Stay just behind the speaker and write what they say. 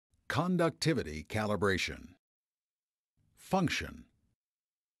Conductivity calibration. Function.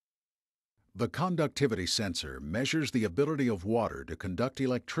 The conductivity sensor measures the ability of water to conduct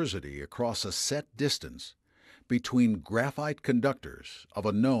electricity across a set distance between graphite conductors of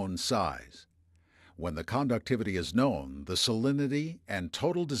a known size. When the conductivity is known, the salinity and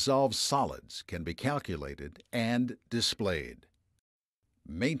total dissolved solids can be calculated and displayed.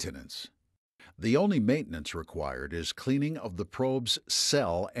 Maintenance. The only maintenance required is cleaning of the probe's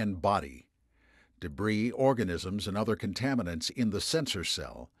cell and body. Debris, organisms, and other contaminants in the sensor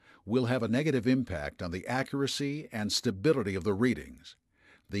cell will have a negative impact on the accuracy and stability of the readings.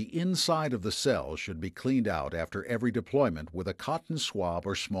 The inside of the cell should be cleaned out after every deployment with a cotton swab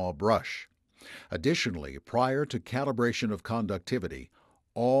or small brush. Additionally, prior to calibration of conductivity,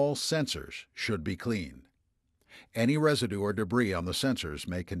 all sensors should be cleaned. Any residue or debris on the sensors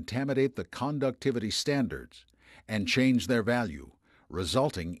may contaminate the conductivity standards and change their value,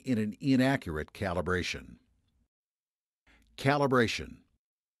 resulting in an inaccurate calibration. Calibration.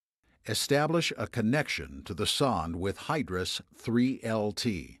 Establish a connection to the sonde with Hydrolab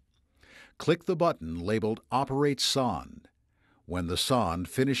 3LT. Click the button labeled Operate Sonde. When the sonde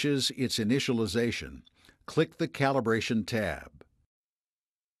finishes its initialization, click the Calibration tab.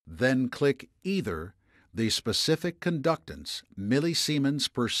 Then click either the specific conductance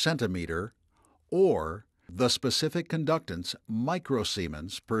millisiemens per centimeter or the specific conductance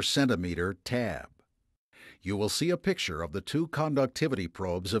microsiemens per centimeter tab. You will see a picture of the two conductivity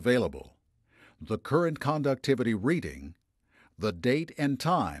probes available, the current conductivity reading, the date and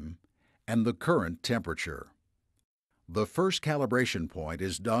time, and the current temperature. The first calibration point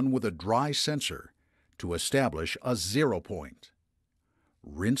is done with a dry sensor to establish a 0 point.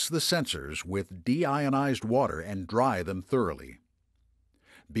 Rinse the sensors with deionized water and dry them thoroughly.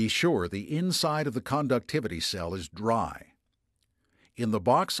 Be sure the inside of the conductivity cell is dry. In the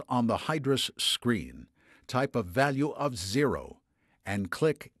box on the Hydrolab screen, type a value of 0 and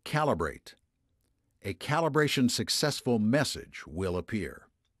click Calibrate. A calibration successful message will appear.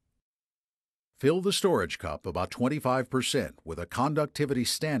 Fill the storage cup about 25% with a conductivity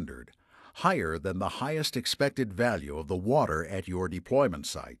standard higher than the highest expected value of the water at your deployment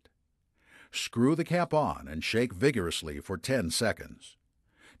site. Screw the cap on and shake vigorously for 10 seconds.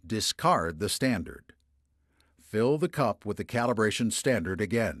 Discard the standard. Fill the cup with the calibration standard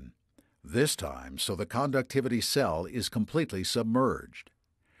again, this time so the conductivity cell is completely submerged.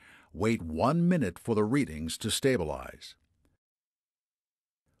 Wait 1 minute for the readings to stabilize.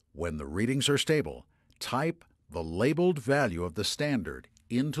 When the readings are stable, type the labeled value of the standard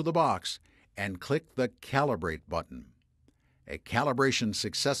into the box and click the Calibrate button. A calibration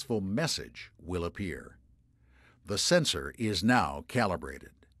successful message will appear. The sensor is now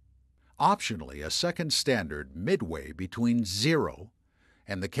calibrated. Optionally, a second standard midway between 0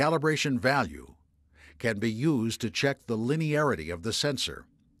 and the calibration value can be used to check the linearity of the sensor.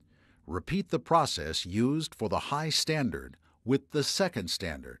 Repeat the process used for the high standard with the second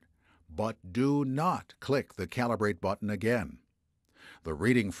standard, but do not click the Calibrate button again. The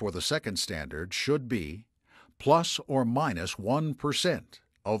reading for the second standard should be plus or minus 1%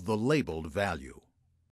 of the labeled value.